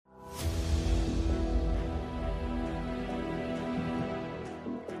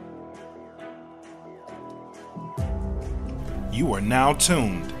You are now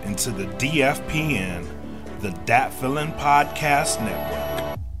tuned into the DFPN, the Dat Feelin' Podcast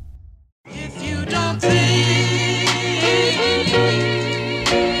Network. If you don't think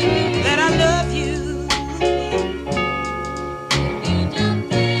that I love you,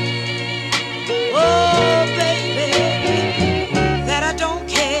 oh baby, that I don't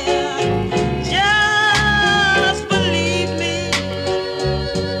care, just believe me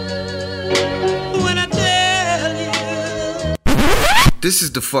when I tell you. This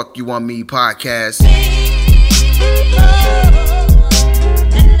is the Fuck You On Me podcast.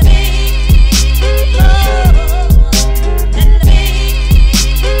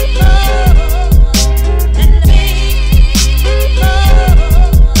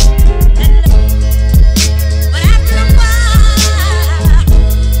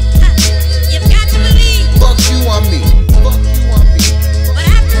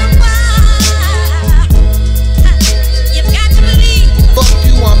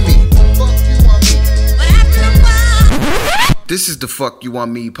 This is the Fuck You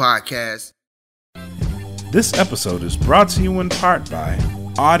On Me podcast. This episode is brought to you in part by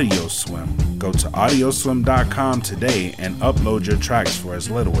AudioSwim. Go to audioswim.com today and upload your tracks for as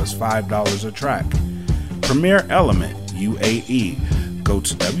little as $5 a track. Premier Element UAE. Go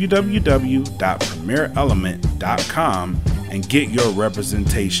to www.premierelement.com and get your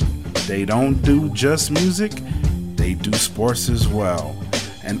representation. They don't do just music, they do sports as well.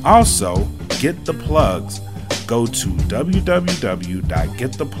 And also, Get the Plugs. Go to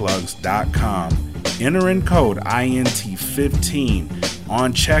www.gettheplugs.com. Enter in code INT15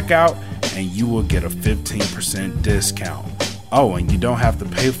 on checkout and you will get a 15% discount. Oh, and you don't have to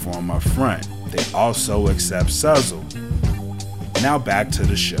pay for them up front. They also accept Suzzle. Now back to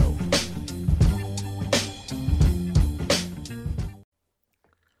the show.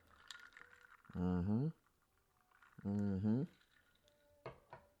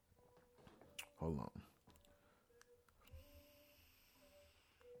 Hold on.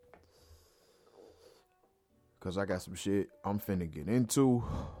 Because I got some shit I'm finna get into.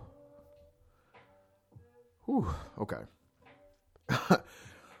 Whew, okay.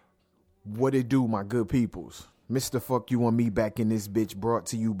 What it do, my good peoples? Mr. Fuck You On Me back in this bitch, brought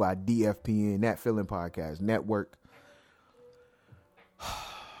to you by DFPN, Dat Feelin' Podcast Network.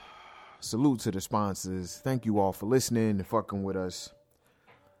 Salute to the sponsors. Thank you all for listening and fucking with us.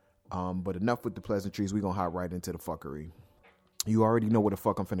 But enough with the pleasantries. We gonna hop right into the fuckery. You already know where the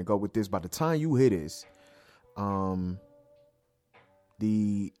fuck I'm finna go with this. By the time you hear this,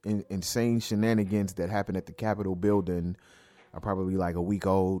 the insane shenanigans that happened at the Capitol building are probably like a week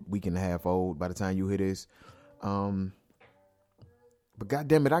and a half old by the time you hear this. But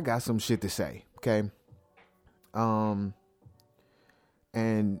goddamn it, I got some shit to say. Okay. And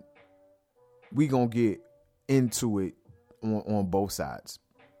we gonna get into it on both sides.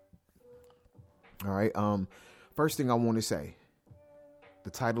 All right. First thing I want to say, the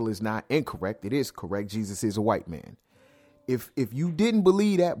title is not incorrect. It is correct. Jesus is a white man. If you didn't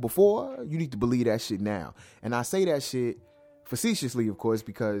believe that before, you need to believe that shit now. And I say that shit facetiously, of course,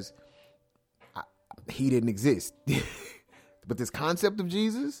 because he didn't exist. But this concept of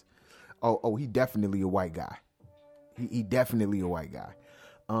Jesus, he definitely a white guy. He definitely a white guy.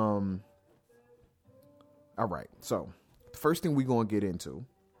 All right. So the first thing we're going to get into.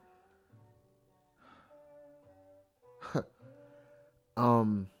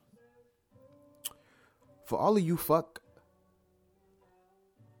 For all of you fuck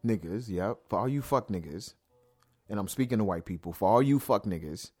niggas, for all you fuck niggas, and I'm speaking to white people, for all you fuck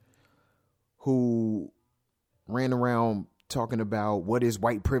niggas who ran around talking about what is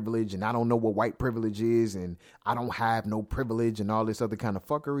white privilege and I don't know what white privilege is and I don't have no privilege and all this other kind of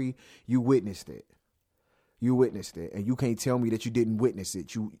fuckery, you witnessed it. You witnessed it, and you can't tell me that you didn't witness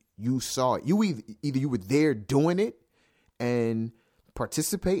it. You saw it. You either you were there doing it and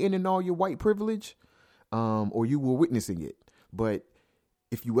participating in all your white privilege, or you were witnessing it. But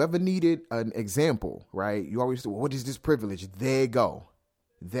if you ever needed an example, right, you always say, well, what is this privilege? There you go.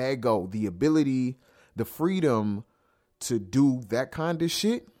 The ability, the freedom to do that kind of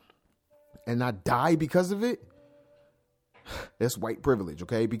shit and not die because of it. That's white privilege,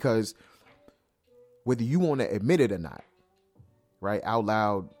 okay? Because whether you want to admit it or not, right, out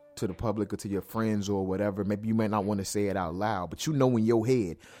loud to the public or to your friends or whatever, maybe you might not want to say it out loud, but you know in your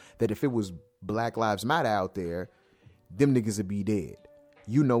head that if it was Black Lives Matter out there, them niggas would be dead.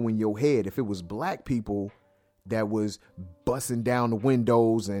 You know in your head if it was black people that was busting down the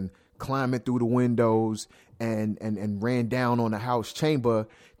windows and climbing through the windows and ran down on the house chamber,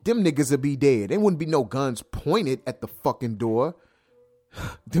 them niggas would be dead. There wouldn't be no guns pointed at the fucking door.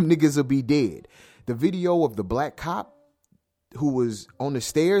 Them niggas will be dead. The video of the black cop who was on the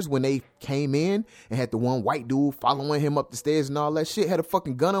stairs when they came in and had the one white dude following him up the stairs and all that shit, had a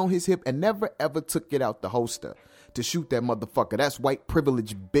fucking gun on his hip and never ever took it out the holster to shoot that motherfucker. That's white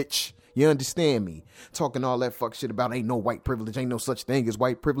privilege, bitch. You understand me? Talking all that fuck shit about ain't no white privilege, ain't no such thing as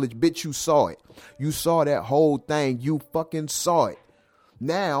white privilege. Bitch, you saw it. You saw that whole thing. You fucking saw it.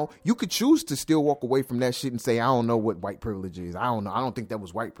 Now, you could choose to still walk away from that shit and say, I don't know what white privilege is. I don't know. I don't think that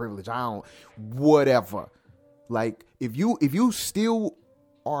was white privilege. Whatever. Like, if you still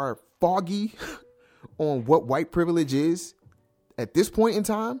are foggy on what white privilege is at this point in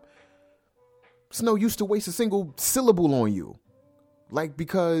time, it's no use to waste a single syllable on you. Like,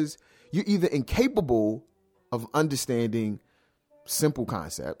 because you're either incapable of understanding simple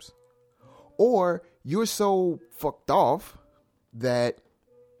concepts, or you're so fucked off that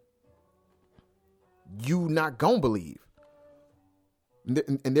you not gonna believe.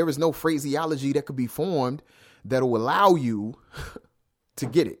 And there is no phraseology that could be formed that will allow you to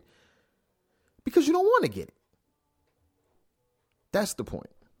get it, because you don't want to get it. That's the point.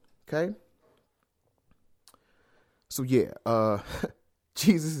 Okay. So yeah,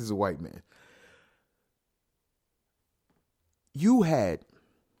 Jesus is a white man. You had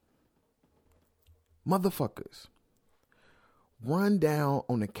motherfuckers run down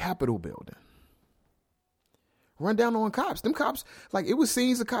on the Capitol building. Run down on cops. Them cops, like, it was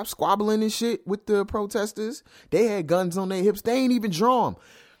scenes of cops squabbling and shit with the protesters. They had guns on their hips. They ain't even draw them.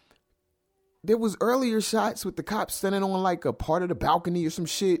 There was earlier shots with the cops standing on like a part of the balcony or some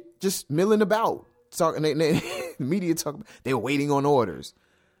shit, just milling about. Talking, the media talking, they were waiting on orders.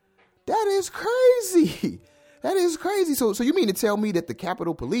 That is crazy. That is crazy. So you mean to tell me that the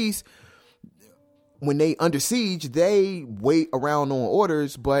Capitol Police, when they under siege, they wait around on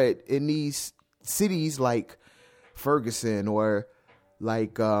orders, but in these cities like Ferguson or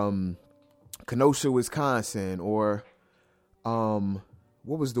like Kenosha, Wisconsin, or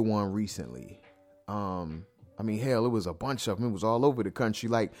what was the one recently? I mean, hell, it was a bunch of them. It was all over the country.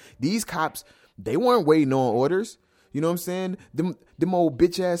 Like, these cops, they weren't waiting on orders. You know what I'm saying? Them old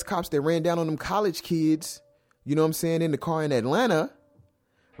bitch ass cops that ran down on them college kids, you know what I'm saying, in the car in Atlanta,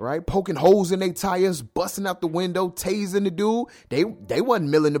 right? Poking holes in their tires, busting out the window, tasing the dude. They wasn't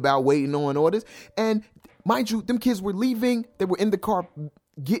milling about waiting on orders. And mind you, them kids were leaving. They were in the car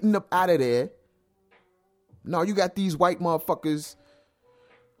getting up out of there. No, you got these white motherfuckers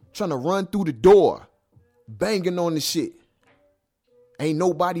trying to run through the door, banging on the shit. Ain't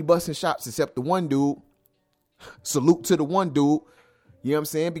nobody busting shots except the one dude. Salute to the one dude. You know what I'm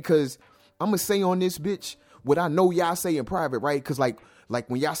saying? Because I'm going to say on this bitch what I know y'all say in private, right? Because like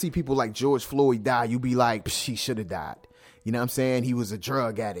when y'all see people like George Floyd die, you be like, he should have died. You know what I'm saying? He was a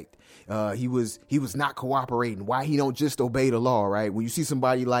drug addict. He was not cooperating. Why he don't just obey the law, right? When you see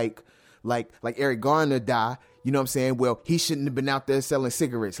somebody like Eric Garner die, you know what I'm saying? Well, he shouldn't have been out there selling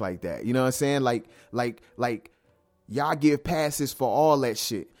cigarettes like that. You know what I'm saying? Like y'all give passes for all that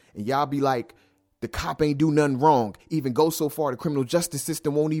shit. And y'all be like, the cop ain't do nothing wrong. Even go so far, the criminal justice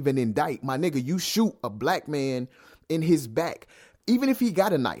system won't even indict. My nigga, you shoot a black man in his back. Even if he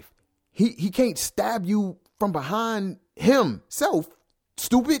got a knife, he can't stab you from behind himself,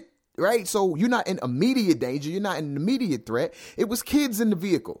 stupid, right? So you're not in immediate danger. You're not in immediate threat. It was kids in the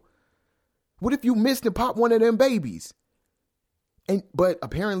vehicle. What if you missed and popped one of them babies? But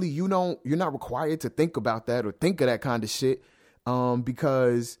apparently you're not required to think about that or think of that kind of shit,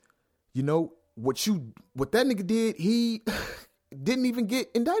 because you know what that nigga did, he didn't even get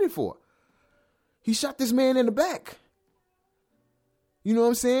indicted for. He shot this man in the back. You know what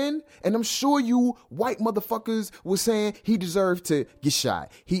I'm saying? And I'm sure you white motherfuckers were saying he deserved to get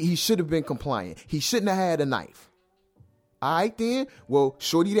shot. He should have been compliant. He shouldn't have had a knife. All right, then. Well,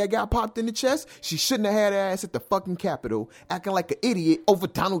 shorty that got popped in the chest, she shouldn't have had her ass at the fucking Capitol acting like an idiot over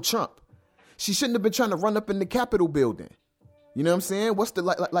Donald Trump. She shouldn't have been trying to run up in the Capitol building. You know what I'm saying? What's the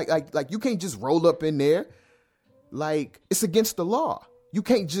like you can't just roll up in there. Like, it's against the law. You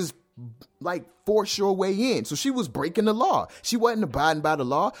can't just like force your way in. So she was breaking the law. She wasn't abiding by the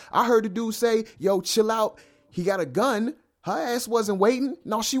law. I heard the dude say, yo, chill out. He got a gun. Her ass wasn't waiting.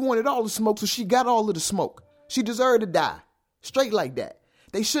 No, she wanted all the smoke, so she got all of the smoke. She deserved to die. Straight like that.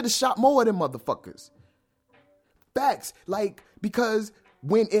 They should have shot more of them motherfuckers. Facts. Like, because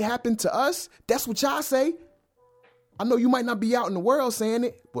when it happened to us, that's what y'all say. I know you might not be out in the world saying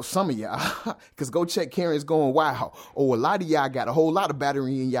it. Well, some of y'all. Because go check Karen's Going Wild. Or a lot of y'all got a whole lot of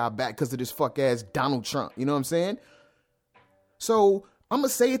battery in y'all back because of this fuck ass Donald Trump. You know what I'm saying? So I'm going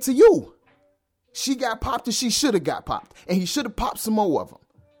to say it to you. She got popped and she should have got popped. And he should have popped some more of them.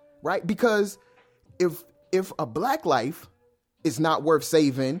 Right? Because if a black life is not worth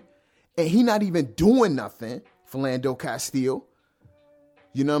saving and he not even doing nothing Philando Castile.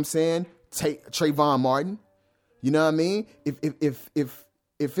 You know what I'm saying? Trayvon Martin. You know what I mean? If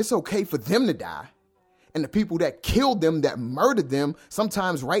it's okay for them to die, and the people that killed them, that murdered them,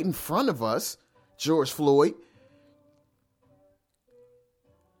 sometimes right in front of us, George Floyd,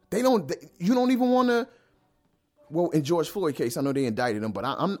 you don't even want to. Well, in George Floyd case, I know they indicted him, but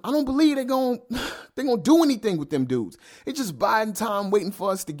I don't believe they're gonna do anything with them dudes. It's just biding time, waiting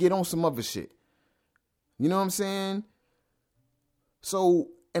for us to get on some other shit. You know what I'm saying? So,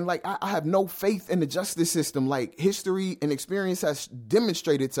 and like, I have no faith in the justice system. Like, history and experience has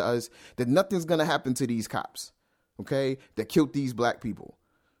demonstrated to us that nothing's gonna happen to these cops, okay, that killed these black people.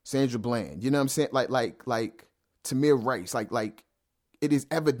 Sandra Bland, you know what I'm saying? Like Tamir Rice, like it is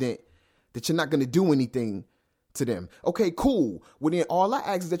evident that you're not gonna do anything to them. Okay, cool. Well, then all I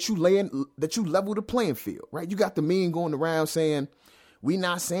ask is that you level the playing field, right? You got the meme going around saying, we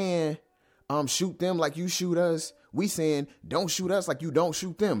not saying shoot them like you shoot us. We saying don't shoot us like you don't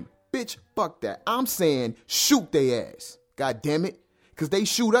shoot them. Bitch, fuck that. I'm saying shoot they ass. God damn it. Cause they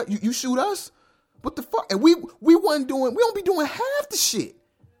shoot us. You shoot us? What the fuck? And we don't be doing half the shit.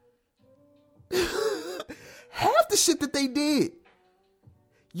 Half the shit that they did.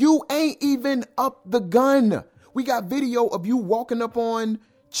 You ain't even up the gun. We got video of you walking up on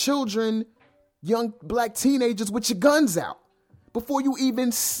children, young black teenagers with your guns out before you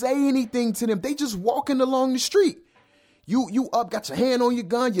even say anything to them. They just walking along the street. You up, got your hand on your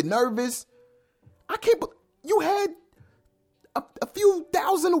gun, you're nervous. I can't believe you had a few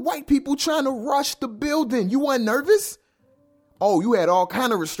thousand of white people trying to rush the building. You weren't nervous? Oh, you had all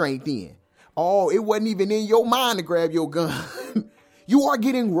kind of restraint then. Oh, it wasn't even in your mind to grab your gun. You are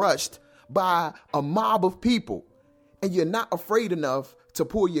getting rushed by a mob of people, and you're not afraid enough to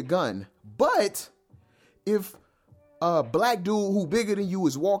pull your gun. But if a black dude who bigger than you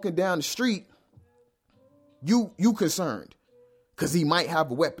is walking down the street, you concerned because he might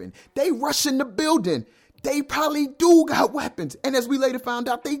have a weapon. They rushing the building. They probably do got weapons. And as we later found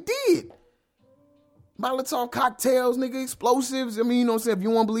out, they did. Molotov cocktails, nigga, explosives. I mean, you know what I'm saying? If you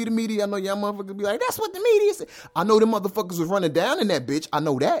want to believe the media, I know y'all motherfuckers be like, that's what the media said. I know them motherfuckers was running down in that bitch. I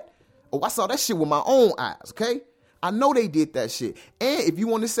know that. Oh, I saw that shit with my own eyes, okay? I know they did that shit. And if you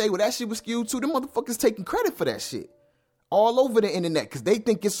want to say, well, that shit was skewed too, them motherfuckers taking credit for that shit. All over the internet, because they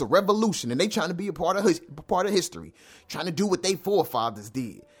think it's a revolution and they trying to be a part of history. Trying to do what they forefathers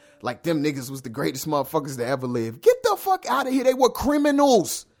did. Like them niggas was the greatest motherfuckers to ever live. Get the fuck out of here. They were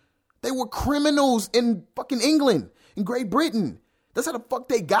criminals. They were criminals in fucking England, in Great Britain. That's how the fuck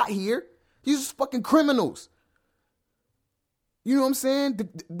they got here. These are fucking criminals. You know what I'm saying?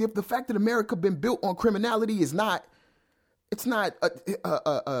 The fact that America been built on criminality is not, it's not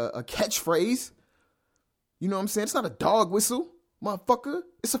a catchphrase. You know what I'm saying? It's not a dog whistle, motherfucker.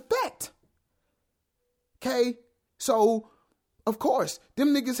 It's a fact. Okay? So, of course,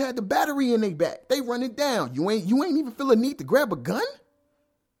 them niggas had the battery in their back. They run it down. You ain't even feel a need to grab a gun?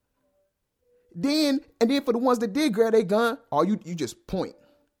 Then for the ones that did grab their gun, you just point.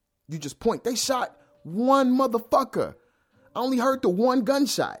 You just point. They shot one motherfucker. I only heard the one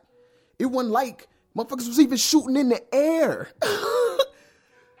gunshot. It wasn't like motherfuckers was even shooting in the air.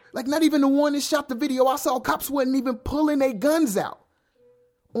 Like not even the one that shot the video I saw, cops wasn't even pulling their guns out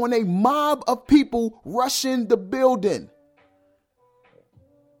on a mob of people rushing the building.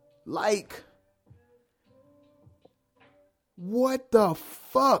 Like, what the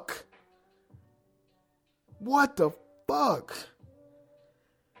fuck? What the fuck?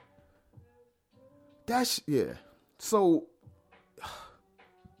 Yeah. So,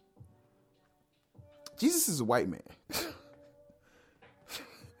 Jesus is a white man.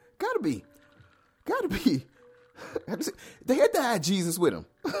 Gotta be. They had to have Jesus with him.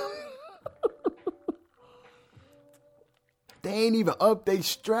 They ain't even up they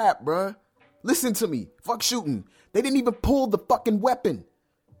strap, bruh. Listen to me. Fuck shooting. They didn't even pull the fucking weapon.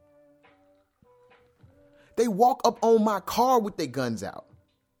 They walk up on my car with their guns out.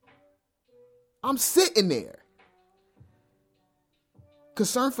 I'm sitting there.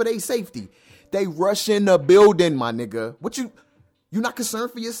 Concerned for their safety. They rush in the building, my nigga. You not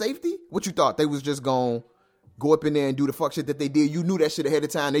concerned for your safety? What you thought? They was just gonna go up in there and do the fuck shit that they did? You knew that shit ahead of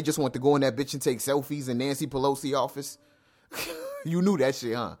time. They just want to go in that bitch and take selfies in Nancy Pelosi office. You knew that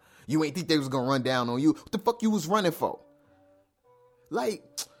shit, huh? You ain't think they was gonna run down on you. What the fuck you was running for? Like,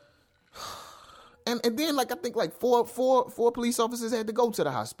 and then like I think like four police officers had to go to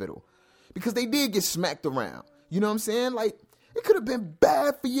the hospital because they did get smacked around. You know what I'm saying? Like, it could have been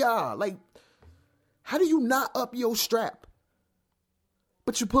bad for y'all. Like, how do you not up your strap?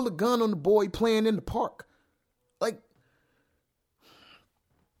 But you pull a gun on the boy playing in the park. Like,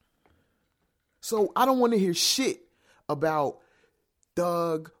 So I don't want to hear shit about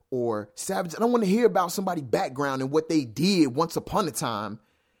Thug or Savage. I don't want to hear about somebody's background and what they did once upon a time.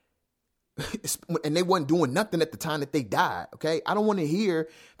 And they wasn't doing nothing at the time that they died, okay? I don't want to hear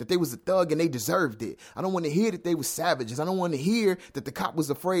that they was a thug and they deserved it. I don't want to hear that they was savages. I don't want to hear that the cop was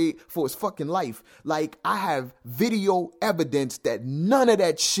afraid for his fucking life. Like, I have video evidence that none of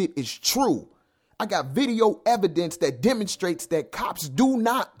that shit is true. I got video evidence that demonstrates that cops do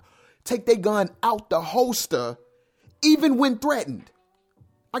not take their gun out the holster even when threatened.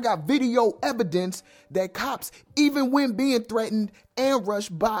 I got video evidence that cops, even when being threatened and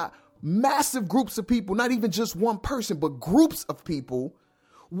rushed by massive groups of people, not even just one person, but groups of people,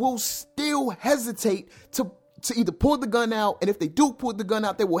 will still hesitate to either pull the gun out. And if they do pull the gun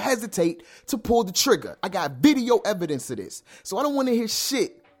out, they will hesitate to pull the trigger. I got video evidence of this. So I don't want to hear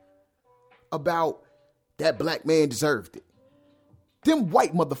shit about that black man deserved it. Them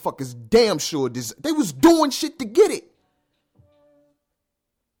white motherfuckers damn sure they was doing shit to get it.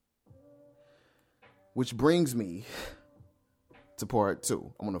 Which brings me to part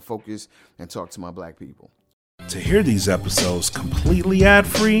 2. I'm going to focus and talk to my black people. To hear these episodes completely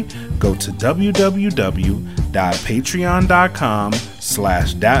ad-free, go to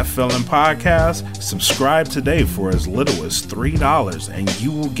www.patreon.com/datfeelingpodcast. Subscribe today for as little as $3 and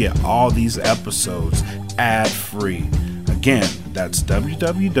you will get all these episodes ad-free. Again, that's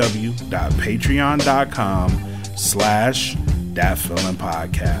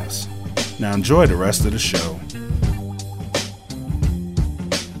www.patreon.com/datfeelingpodcast. Now enjoy the rest of the show.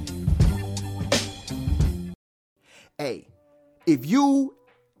 Hey, if you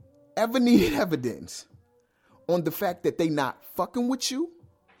ever needed evidence on the fact that they not fucking with you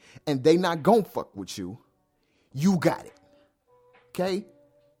and they not gonna fuck with you, you got it. Okay?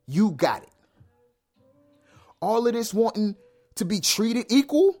 You got it. All of this wanting to be treated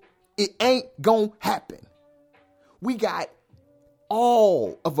equal, it ain't gonna happen. We got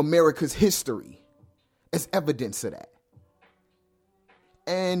all of America's history as evidence of that.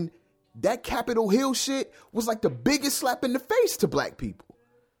 And that Capitol Hill shit was like the biggest slap in the face to black people.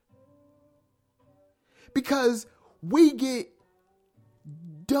 Because we get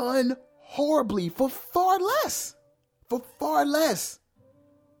done horribly for far less. For far less.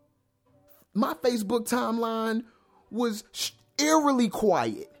 My Facebook timeline was eerily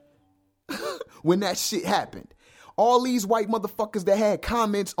quiet when that shit happened. All these white motherfuckers that had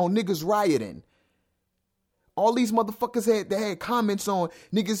comments on niggas rioting. All these motherfuckers that had comments on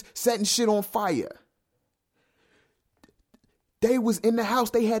niggas setting shit on fire. They was in the house.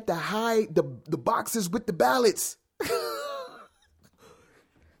 They had to hide the boxes with the ballots.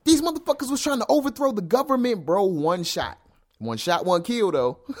 These motherfuckers was trying to overthrow the government, bro. One shot. One shot, one kill,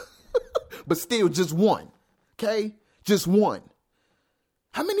 though. But still, just one. Okay? Just one.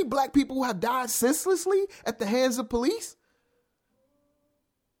 How many black people have died senselessly at the hands of police?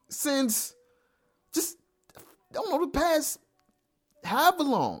 Since just, I don't know, the past however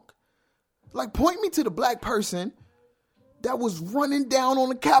long. Like, point me to the black person that was running down on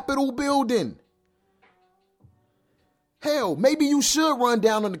the Capitol building. Hell, maybe you should run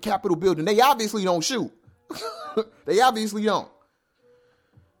down on the Capitol building. They obviously don't shoot. They obviously don't.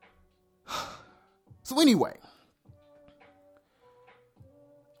 So anyway,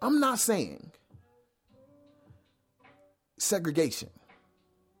 I'm not saying segregation.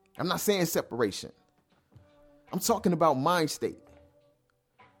 I'm not saying separation. I'm talking about mind state.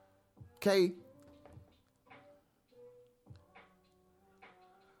 Okay?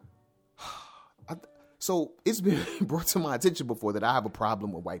 So it's been brought to my attention before that I have a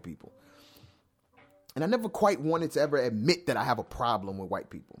problem with white people. And I never quite wanted to ever admit that I have a problem with white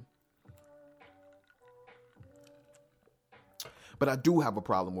people. But I do have a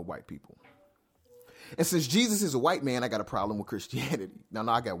problem with white people. And since Jesus is a white man, I got a problem with Christianity. Now,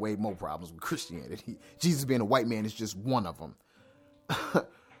 I got way more problems with Christianity. Jesus being a white man is just one of them.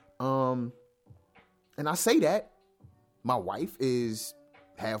 And I say that my wife is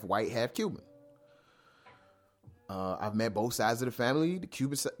half white, half Cuban. I've met both sides of the family, the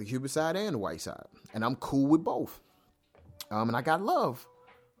Cuban side and the white side. And I'm cool with both. And I got love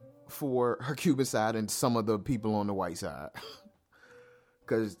for her Cuban side and some of the people on the white side.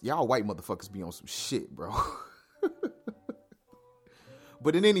 Because y'all white motherfuckers be on some shit, bro.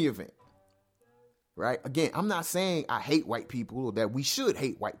 But in any event, right? Again, I'm not saying I hate white people or that we should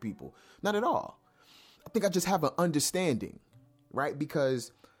hate white people. Not at all. I think I just have an understanding, right?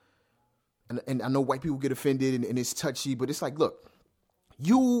 Because, and I know white people get offended and it's touchy, but it's like, look,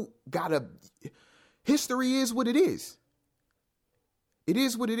 history is what it is. It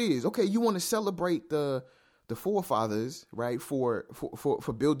is what it is. Okay, you want to celebrate the the forefathers, right, for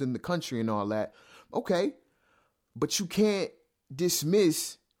building the country and all that. Okay, but you can't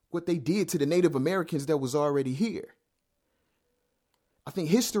dismiss what they did to the Native Americans that was already here. I think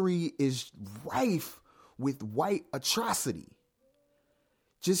history is rife with white atrocity.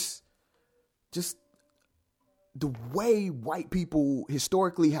 Just the way white people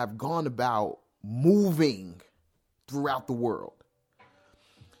historically have gone about moving throughout the world.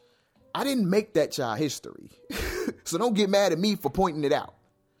 I didn't make that child history. So don't get mad at me for pointing it out.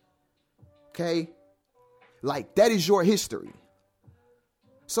 Okay? Like, that is your history.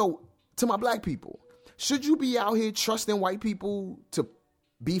 So, to my black people, should you be out here trusting white people to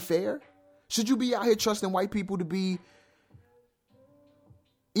be fair? Should you be out here trusting white people to be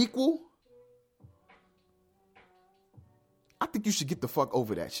equal? I think you should get the fuck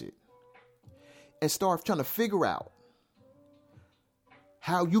over that shit and start trying to figure out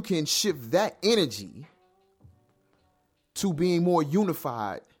how you can shift that energy to being more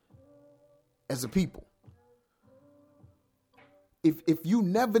unified as a people. If you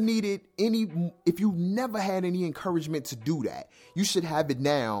never had any encouragement to do that, you should have it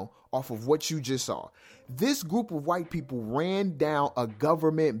now off of what you just saw. This group of white people ran down a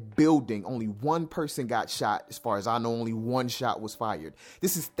government building. Only one person got shot. As far as I know, only one shot was fired.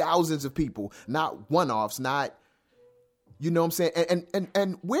 This is thousands of people, not one-offs, not, you know what I'm saying?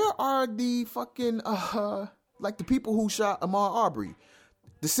 And where are the fucking, like the people who shot Ahmaud Arbery?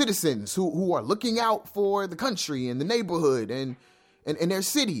 The citizens who are looking out for the country and the neighborhood and their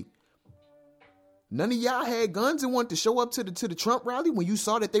city. None of y'all had guns and wanted to show up to the Trump rally when you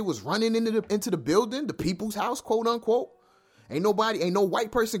saw that they was running into the building, the people's house, quote unquote. Ain't no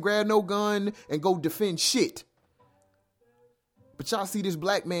white person grab no gun and go defend shit. But y'all see this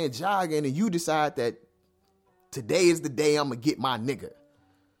black man jogging and you decide that today is the day I'm gonna get my nigga.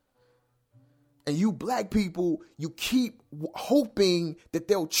 And you black people, you keep hoping that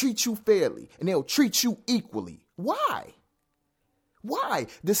they'll treat you fairly and they'll treat you equally. Why? Why?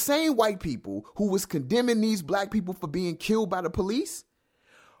 The same white people who was condemning these black people for being killed by the police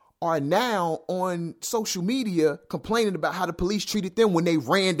are now on social media complaining about how the police treated them when they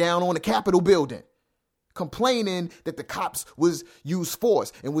ran down on the Capitol building. Complaining that the cops was used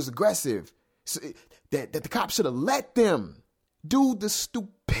force and was aggressive. So that the cops should have let them do the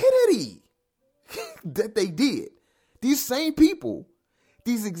stupidity that they did. These same people,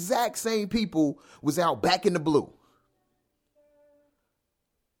 these exact same people was out back in the blue.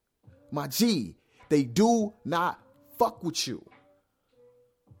 My G, they do not fuck with you.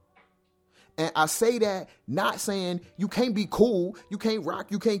 And I say that not saying you can't be cool, you can't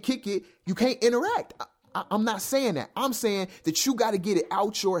rock, you can't kick it, you can't interact. I'm not saying that. I'm saying that you got to get it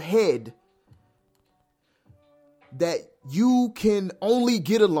out your head that you can only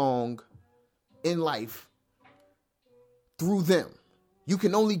get along in life through them. You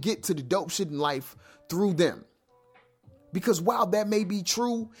can only get to the dope shit in life through them. Because while that may be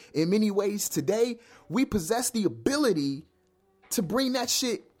true in many ways today, we possess the ability to bring that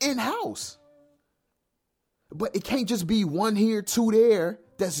shit in-house. But it can't just be one here, two there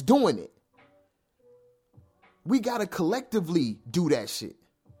that's doing it. We got to collectively do that shit.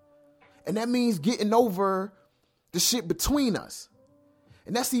 And that means getting over the shit between us.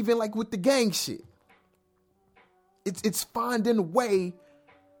 And that's even like with the gang shit. It's finding a way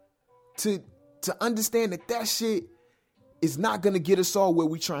to understand that shit is not going to get us all where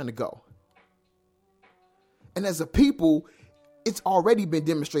we're trying to go. And as a people, it's already been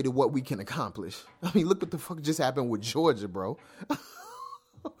demonstrated what we can accomplish. I mean, look what the fuck just happened with Georgia, bro. I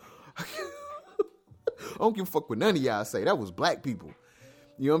don't give a fuck what none of y'all say. That was black people.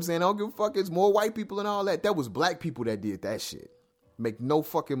 You know what I'm saying? I don't give a fuck. It's more white people and all that. That was black people that did that shit. Make no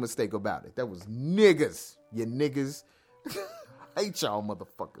fucking mistake about it. That was niggas. You niggas. I hate y'all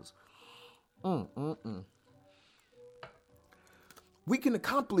motherfuckers. We can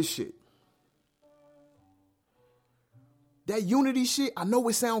accomplish it. That unity shit, I know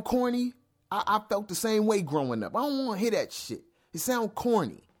it sound corny. I felt the same way growing up. I don't want to hear that shit. It sound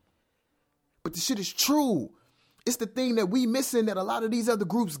corny. But the shit is true. It's the thing that we missing that a lot of these other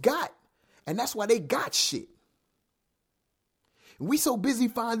groups got. And that's why they got shit. And we so busy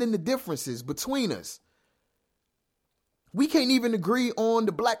finding the differences between us. We can't even agree on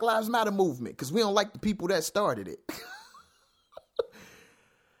the Black Lives Matter movement because we don't like the people that started it.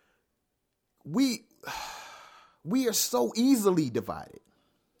 We are so easily divided.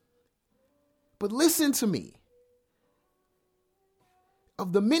 But listen to me.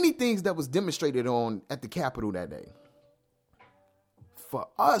 Of the many things that was demonstrated on at the Capitol that day, for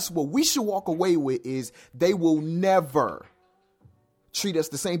us, what we should walk away with is they will never treat us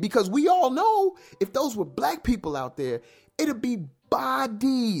the same, because we all know if those were black people out there, it'd be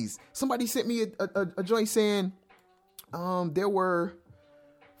bodies. Somebody sent me a joint saying there were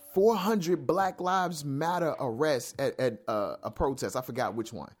 400 Black Lives Matter arrests at a protest. I forgot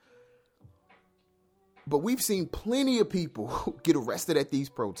which one. But we've seen plenty of people get arrested at these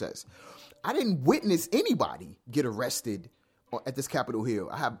protests. I didn't witness anybody get arrested at this Capitol Hill.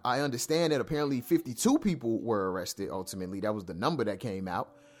 I understand that apparently 52 people were arrested ultimately. That was the number that came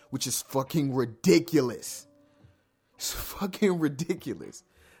out, which is fucking ridiculous. It's fucking ridiculous.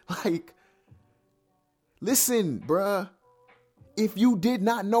 Like, listen, bruh. If you did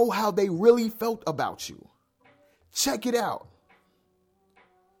not know how they really felt about you, check it out.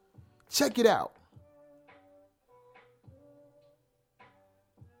 Check it out.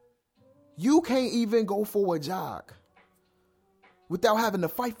 You can't even go for a jog without having to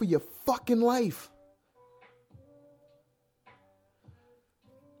fight for your fucking life.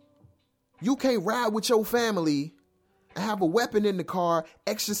 You can't ride with your family and have a weapon in the car,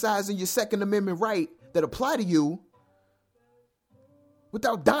 exercising your Second Amendment right that apply to you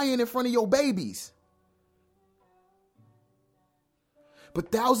without dying in front of your babies.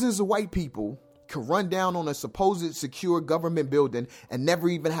 But thousands of white people can run down on a supposed secure government building and never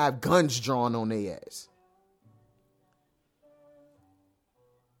even have guns drawn on their ass.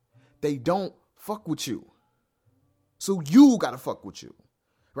 They don't fuck with you. So you gotta fuck with you,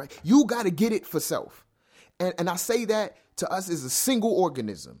 right? You gotta get it for self. And I say that to us as a single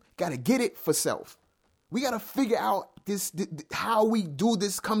organism. Gotta get it for self. We gotta figure out this how we do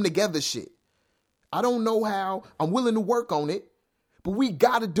this come together shit. I don't know how. I'm willing to work on it, but we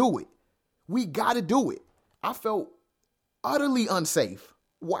gotta do it. We gotta do it. I felt utterly unsafe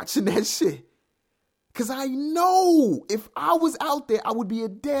watching that shit. Because I know if I was out there, I would be a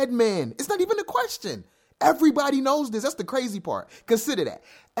dead man. It's not even a question. Everybody knows this. That's the crazy part. Consider that.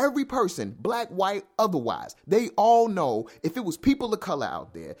 Every person, black, white, otherwise, they all know if it was people of color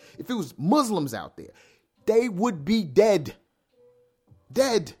out there, if it was Muslims out there, they would be dead.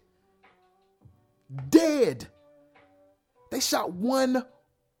 Dead. Dead. They shot one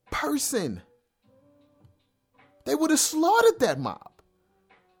person. They would have slaughtered that mob.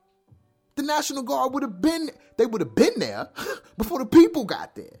 The National Guard would have been there before the people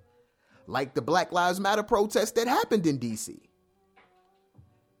got there. Like the Black Lives Matter protest that happened in DC.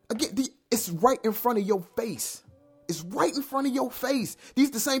 Again, it's right in front of your face. It's right in front of your face. These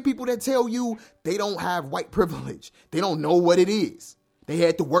are the same people that tell you they don't have white privilege. They don't know what it is. They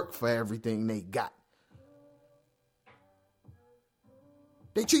had to work for everything they got.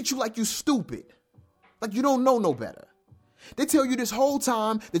 They treat you like you stupid. Like you don't know no better. They tell you this whole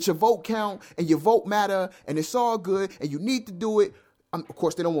time that your vote count and your vote matter and it's all good and you need to do it. Of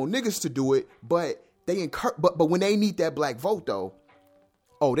course, they don't want niggas to do it, but but when they need that black vote though,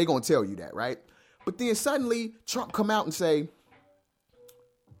 oh, they gonna tell you that, right? But then suddenly Trump come out and say,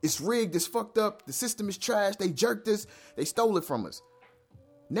 it's rigged, it's fucked up, the system is trash, they jerked us, they stole it from us.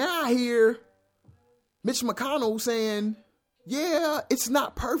 Now I hear Mitch McConnell saying, yeah, it's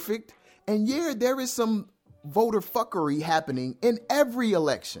not perfect, and yeah, there is some voter fuckery happening in every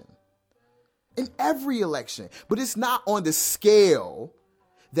election. In every election. But it's not on the scale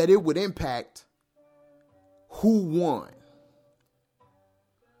that it would impact who won.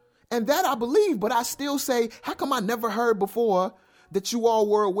 And that I believe, but I still say, how come I never heard before that you all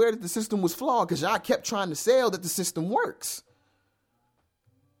were aware that the system was flawed? Because y'all kept trying to sell that the system works.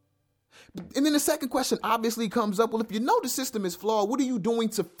 And then the second question obviously comes up, well, if you know the system is flawed, what are you doing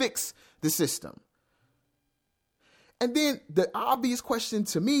to fix the system? And then the obvious question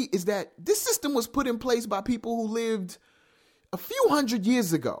to me is that this system was put in place by people who lived a few hundred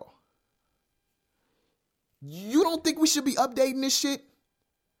years ago. You don't think we should be updating this shit?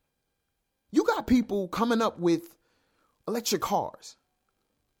 You got people coming up with electric cars,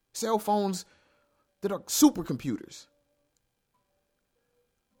 cell phones that are supercomputers.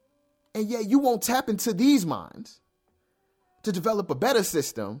 And yet you won't tap into these minds to develop a better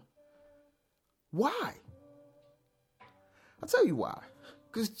system. Why? I'll tell you why.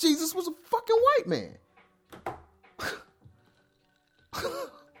 Because Jesus was a fucking white man.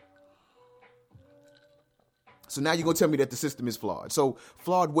 So now you're going to tell me that the system is flawed. So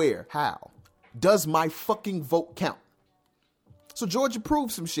flawed where? How? Does my fucking vote count? So Georgia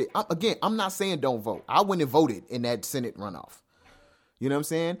proved some shit. I'm not saying don't vote. I went and voted in that Senate runoff. You know what I'm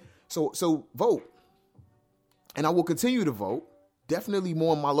saying? So vote. And I will continue to vote. Definitely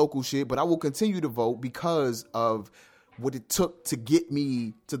more on my local shit, but I will continue to vote because of what it took to get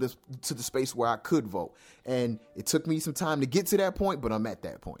me to the space where I could vote. And it took me some time to get to that point, but I'm at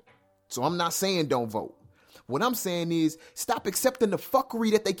that point. So I'm not saying don't vote. What I'm saying is stop accepting the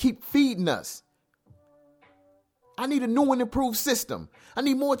fuckery that they keep feeding us. I need a new and improved system. I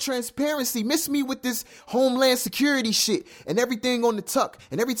need more transparency. Miss me with this homeland security shit and everything on the tuck.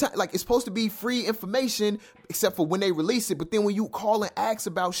 And every time, like, it's supposed to be free information except for when they release it. But then when you call and ask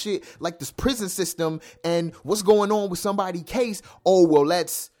about shit like this prison system and what's going on with somebody's case, oh, well,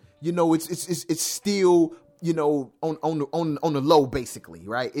 that's, you know, it's still, you know, on the low, basically,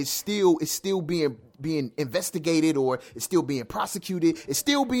 right? It's still being investigated, or it's still being prosecuted. It's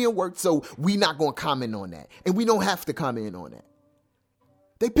still being worked. So we not going to comment on that. And we don't have to comment on that.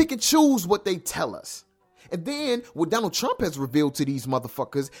 They pick and choose what they tell us. And then what Donald Trump has revealed to these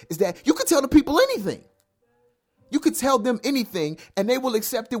motherfuckers is that you can tell the people anything. You could tell them anything and they will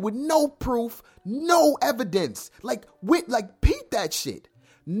accept it with no proof, no evidence. Like peep that shit.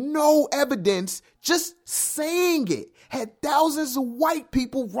 No evidence, just saying it. Had thousands of white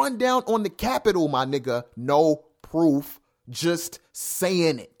people run down on the Capitol, my nigga. No proof, just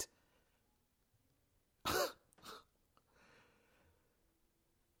saying it.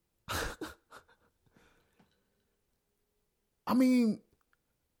 I mean,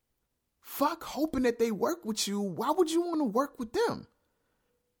 fuck hoping that they work with you. Why would you want to work with them?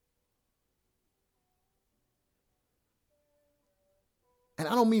 And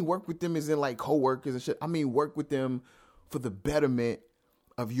I don't mean work with them as in like co-workers and shit. I mean work with them for the betterment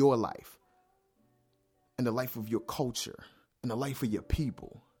of your life and the life of your culture and the life of your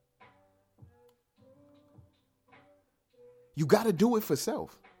people. You got to do it for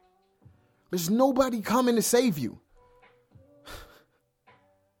self. There's nobody coming to save you.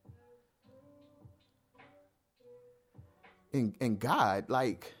 And God,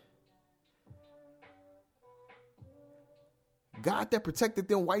 like, God that protected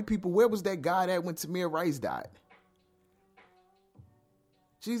them white people, where was that God at when Tamir Rice died?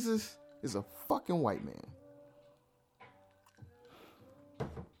 Jesus is a fucking white man.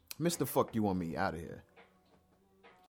 Mr. Fuck You On Me, out of here.